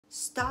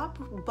Stop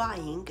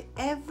buying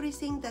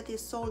everything that is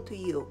sold to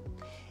you.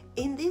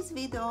 In this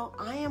video,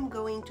 I am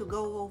going to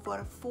go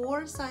over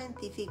 4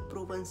 scientific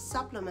proven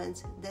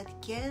supplements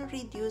that can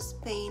reduce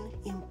pain,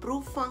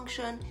 improve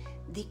function,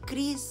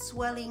 decrease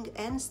swelling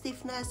and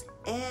stiffness,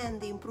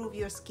 and improve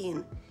your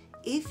skin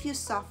if you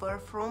suffer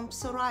from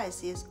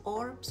psoriasis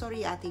or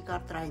psoriatic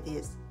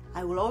arthritis.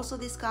 I will also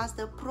discuss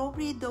the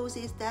appropriate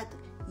doses that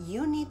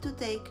you need to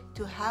take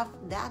to have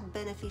that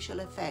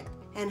beneficial effect,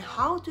 and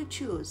how to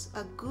choose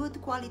a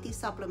good quality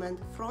supplement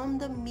from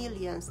the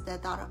millions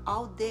that are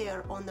out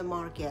there on the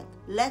market.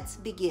 Let's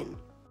begin.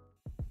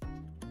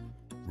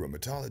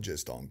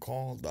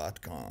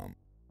 Rheumatologistoncall.com.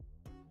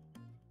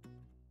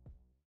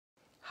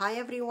 Hi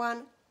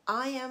everyone,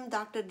 I am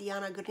Dr.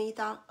 Diana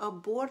Girnita, a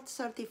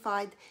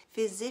board-certified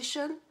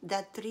physician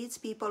that treats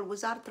people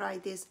with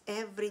arthritis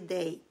every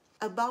day.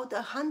 About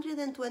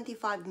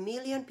 125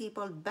 million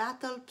people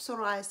battle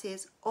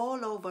psoriasis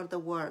all over the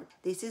world.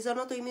 This is an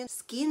autoimmune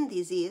skin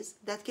disease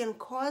that can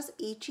cause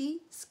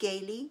itchy,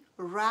 scaly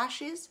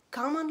rashes,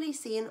 commonly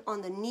seen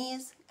on the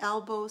knees,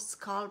 elbows,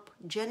 scalp,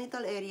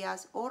 genital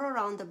areas, or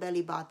around the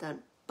belly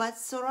button. But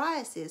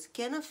psoriasis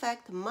can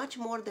affect much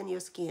more than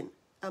your skin.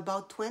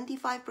 About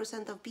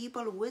 25% of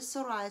people with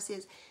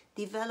psoriasis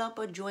develop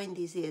a joint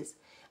disease,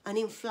 an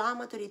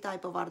inflammatory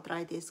type of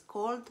arthritis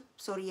called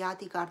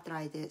psoriatic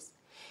arthritis.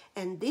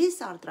 And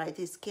this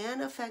arthritis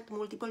can affect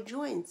multiple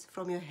joints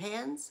from your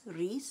hands,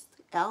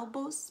 wrists,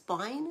 elbows,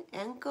 spine,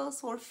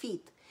 ankles, or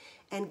feet,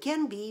 and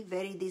can be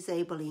very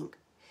disabling.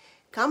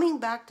 Coming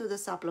back to the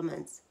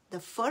supplements,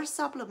 the first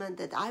supplement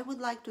that I would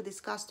like to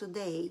discuss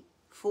today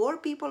for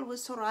people with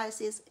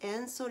psoriasis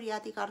and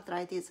psoriatic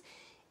arthritis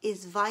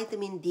is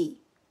vitamin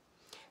D.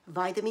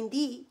 Vitamin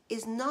D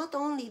is not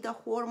only the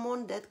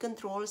hormone that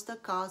controls the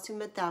calcium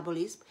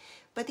metabolism,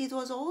 but it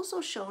was also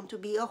shown to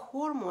be a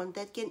hormone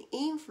that can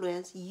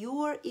influence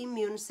your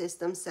immune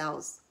system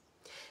cells.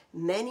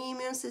 Many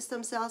immune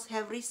system cells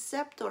have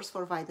receptors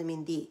for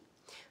vitamin D.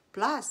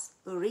 Plus,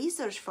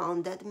 research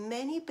found that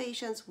many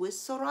patients with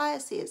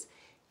psoriasis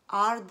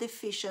are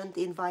deficient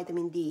in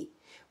vitamin D,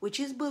 which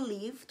is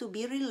believed to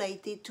be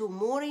related to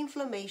more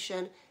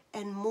inflammation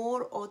and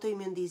more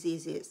autoimmune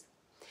diseases.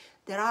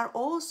 There are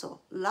also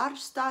large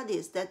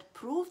studies that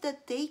prove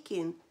that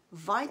taking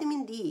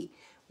vitamin D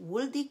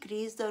will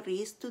decrease the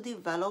risk to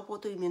develop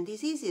autoimmune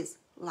diseases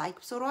like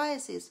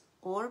psoriasis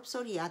or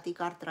psoriatic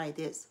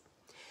arthritis.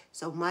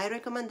 So my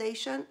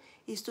recommendation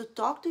is to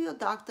talk to your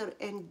doctor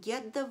and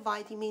get the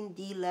vitamin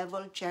D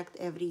level checked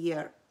every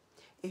year.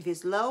 If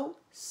it's low,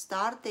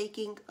 start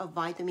taking a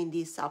vitamin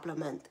D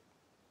supplement.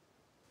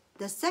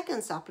 The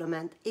second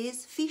supplement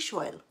is fish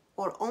oil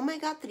or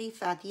omega-3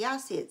 fatty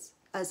acids.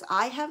 As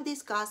I have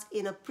discussed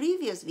in a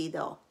previous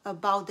video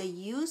about the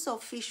use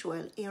of fish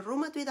oil in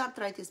rheumatoid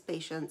arthritis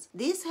patients,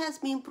 this has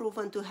been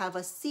proven to have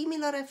a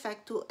similar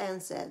effect to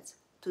NSAIDs,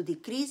 to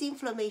decrease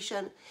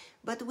inflammation,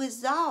 but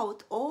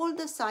without all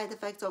the side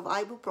effects of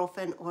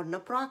ibuprofen or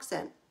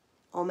naproxen.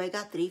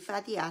 Omega-3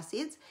 fatty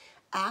acids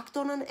act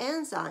on an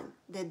enzyme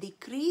that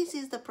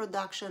decreases the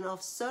production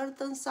of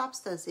certain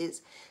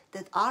substances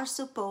that are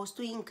supposed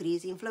to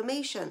increase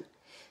inflammation.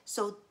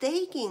 So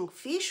taking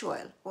fish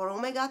oil or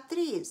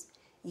omega-3s,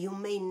 you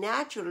may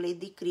naturally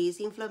decrease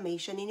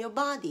inflammation in your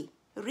body.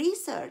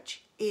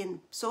 Research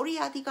in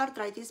psoriatic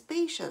arthritis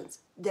patients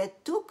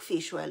that took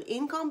fish oil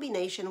in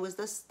combination with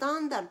the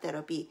standard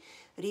therapy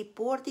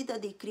reported a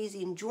decrease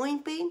in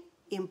joint pain,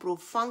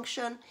 improved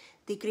function,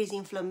 decreased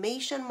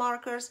inflammation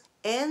markers,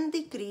 and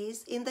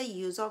decrease in the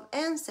use of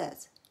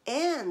NSAIDs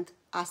and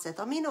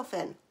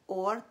acetaminophen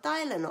or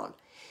Tylenol,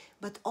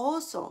 but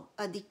also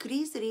a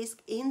decreased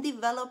risk in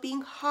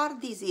developing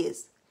heart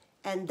disease.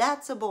 And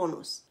that's a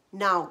bonus.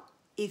 Now,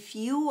 if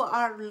you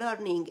are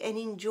learning and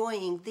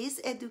enjoying these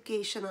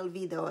educational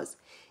videos,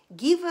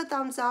 give a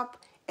thumbs up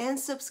and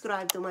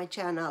subscribe to my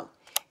channel.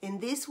 In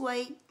this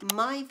way,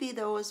 my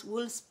videos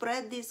will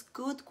spread this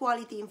good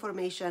quality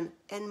information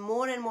and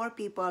more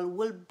people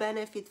will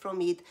benefit from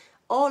it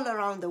all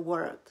around the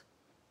world.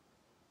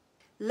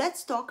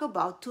 Let's talk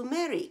about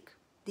turmeric.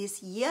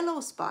 This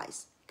yellow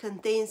spice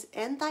contains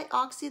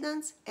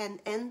antioxidants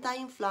and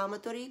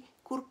anti-inflammatory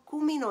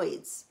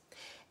curcuminoids,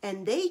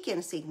 and they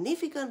can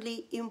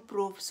significantly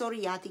improve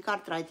psoriatic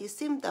arthritis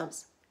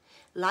symptoms.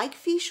 Like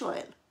fish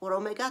oil or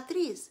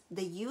omega-3s,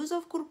 the use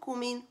of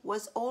curcumin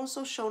was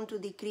also shown to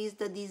decrease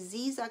the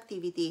disease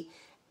activity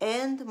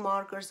and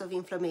markers of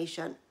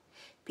inflammation.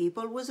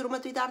 People with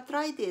rheumatoid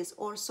arthritis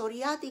or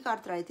psoriatic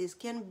arthritis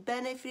can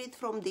benefit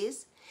from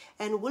this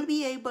and will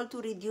be able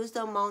to reduce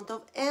the amount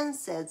of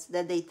NSAIDs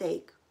that they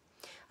take.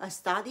 A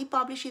study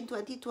published in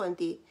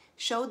 2020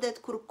 showed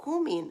that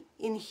curcumin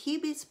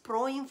inhibits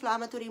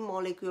pro-inflammatory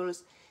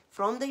molecules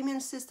from the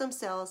immune system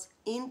cells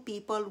in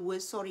people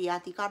with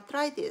psoriatic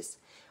arthritis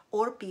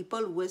or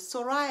people with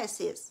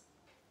psoriasis.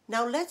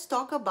 Now let's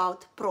talk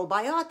about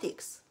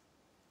probiotics.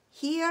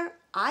 Here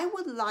I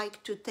would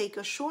like to take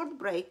a short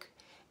break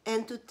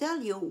and to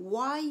tell you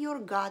why your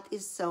gut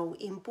is so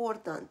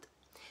important.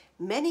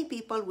 Many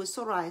people with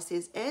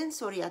psoriasis and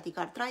psoriatic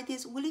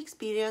arthritis will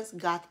experience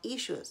gut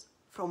issues.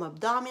 from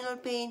abdominal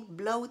pain,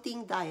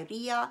 bloating,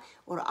 diarrhea,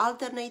 or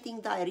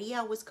alternating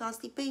diarrhea with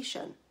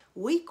constipation.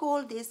 We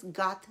call this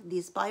gut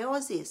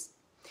dysbiosis.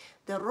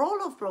 The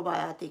role of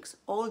probiotics,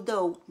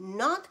 although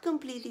not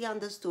completely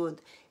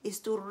understood, is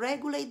to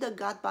regulate the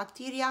gut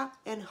bacteria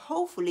and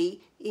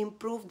hopefully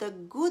improve the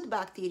good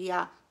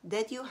bacteria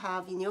that you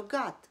have in your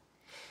gut.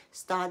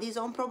 Studies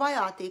on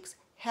probiotics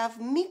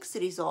have mixed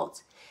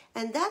results,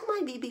 and that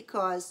might be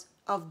because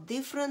of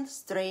different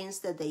strains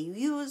that they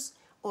use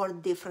or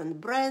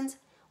different brands,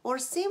 or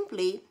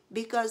simply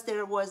because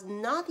there was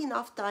not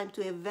enough time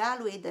to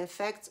evaluate the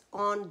effects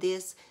on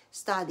these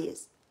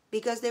studies,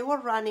 because they were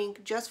running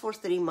just for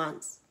 3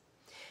 months.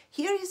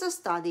 Here is a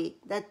study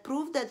that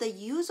proved that the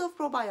use of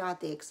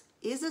probiotics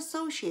is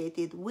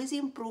associated with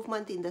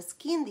improvement in the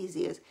skin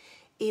disease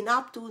in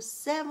up to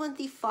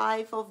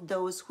 75 of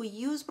those who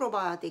use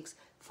probiotics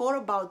for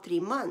about 3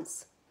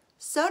 months.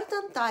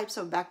 Certain types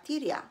of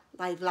bacteria,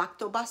 like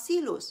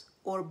lactobacillus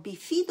or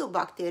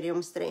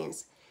bifidobacterium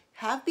strains,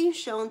 have been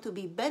shown to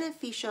be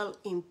beneficial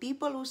in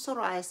people with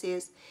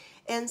psoriasis,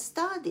 and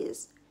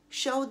studies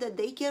show that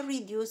they can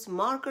reduce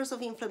markers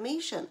of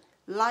inflammation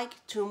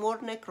like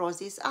tumor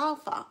necrosis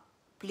alpha.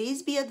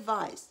 Please be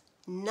advised,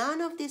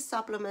 none of these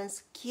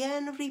supplements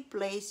can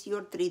replace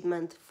your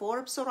treatment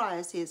for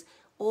psoriasis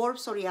or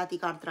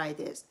psoriatic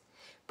arthritis,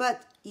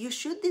 but you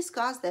should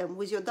discuss them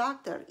with your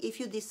doctor if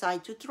you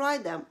decide to try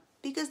them,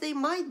 because they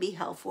might be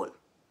helpful.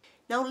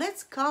 Now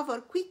let's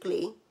cover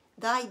quickly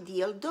the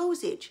ideal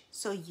dosage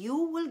so you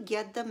will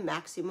get the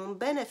maximum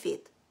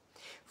benefit.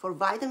 For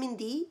vitamin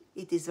D,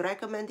 it is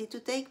recommended to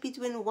take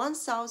between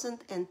 1,000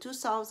 and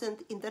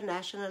 2,000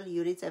 international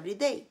units every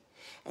day,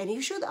 and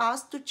you should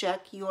ask to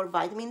check your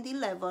vitamin D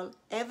level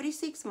every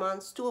 6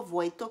 months to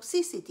avoid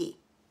toxicity.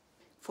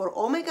 For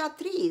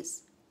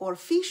omega-3s or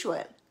fish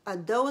oil, a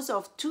dose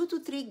of 2 to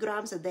 3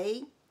 grams a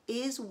day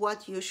is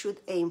what you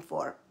should aim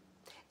for,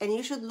 and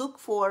you should look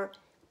for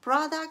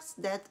products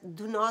that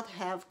do not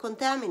have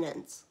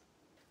contaminants.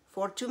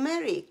 For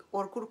turmeric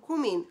or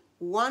curcumin,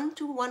 1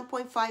 to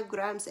 1.5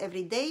 grams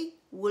every day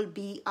will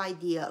be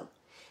ideal.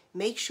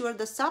 Make sure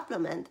the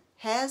supplement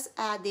has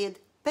added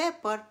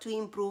pepper to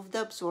improve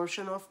the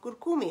absorption of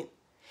curcumin.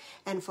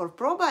 And for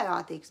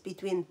probiotics,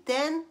 between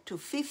 10 to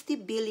 50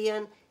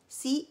 billion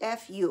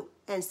CFU,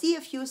 and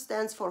CFU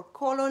stands for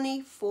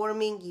colony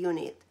forming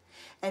unit,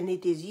 and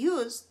it is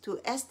used to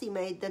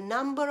estimate the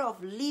number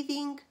of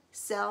living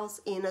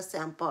cells in a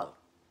sample.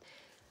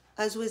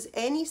 As with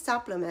any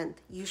supplement,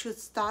 you should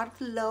start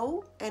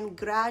low and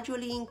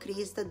gradually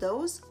increase the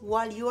dose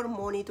while you are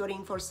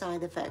monitoring for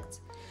side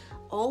effects.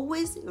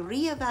 Always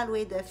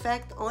reevaluate the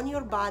effect on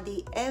your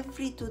body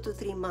every 2 to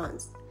 3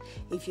 months.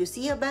 If you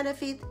see a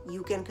benefit,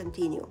 you can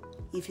continue.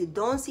 If you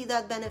don't see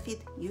that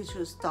benefit, you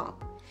should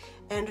stop.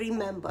 And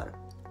remember,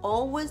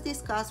 always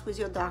discuss with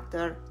your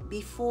doctor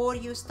before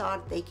you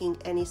start taking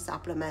any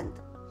supplement.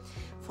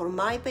 For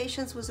my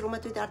patients with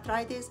rheumatoid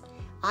arthritis,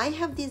 I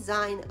have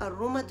designed a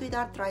rheumatoid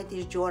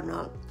arthritis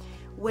journal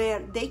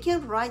where they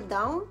can write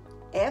down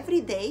every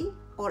day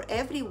or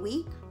every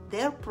week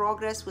their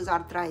progress with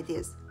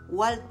arthritis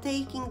while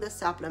taking the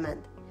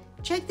supplement.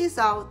 Check this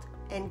out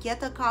and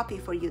get a copy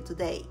for you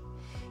today.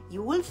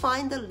 You will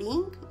find the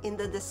link in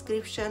the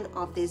description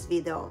of this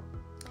video.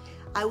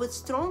 I would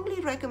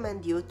strongly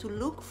recommend you to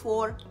look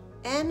for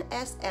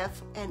NSF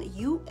and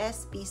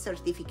USP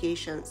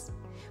certifications.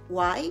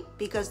 Why?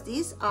 Because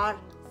these are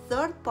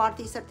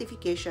third-party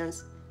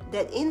certifications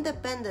that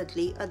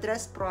independently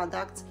address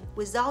products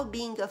without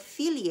being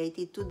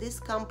affiliated to these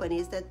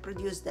companies that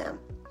produce them.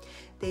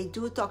 They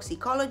do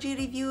toxicology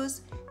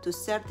reviews to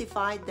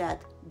certify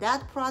that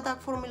that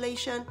product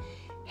formulation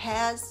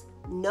has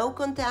no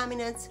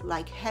contaminants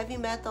like heavy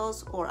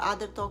metals or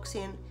other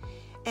toxin.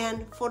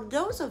 And for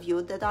those of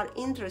you that are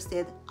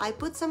interested, I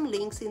put some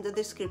links in the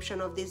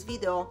description of this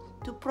video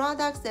to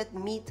products that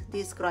meet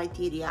these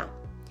criteria.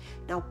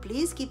 Now,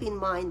 please keep in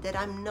mind that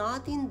I'm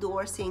not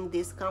endorsing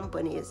these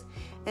companies,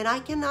 and I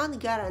cannot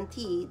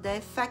guarantee the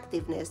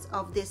effectiveness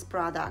of these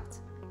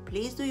products.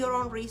 Please do your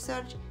own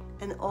research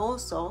and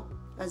also,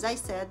 as I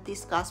said,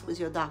 discuss with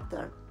your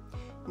doctor.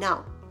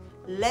 Now,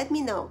 let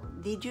me know,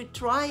 did you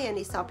try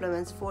any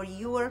supplements for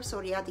your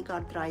psoriatic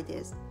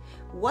arthritis?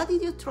 What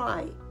did you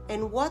try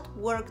and what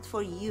worked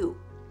for you?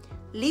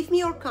 Leave me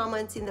your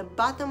comments in the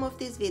bottom of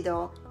this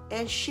video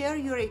and share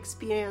your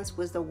experience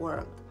with the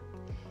world.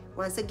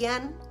 Once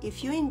again,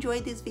 if you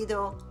enjoyed this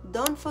video,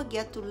 don't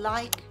forget to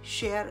like,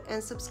 share,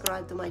 and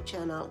subscribe to my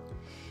channel.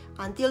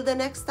 Until the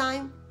next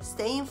time,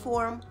 stay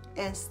informed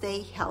and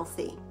stay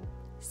healthy.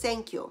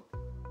 Thank you.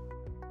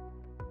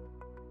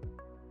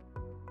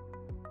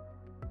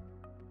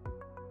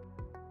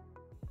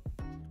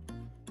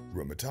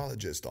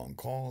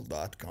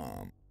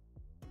 Rheumatologistoncall.com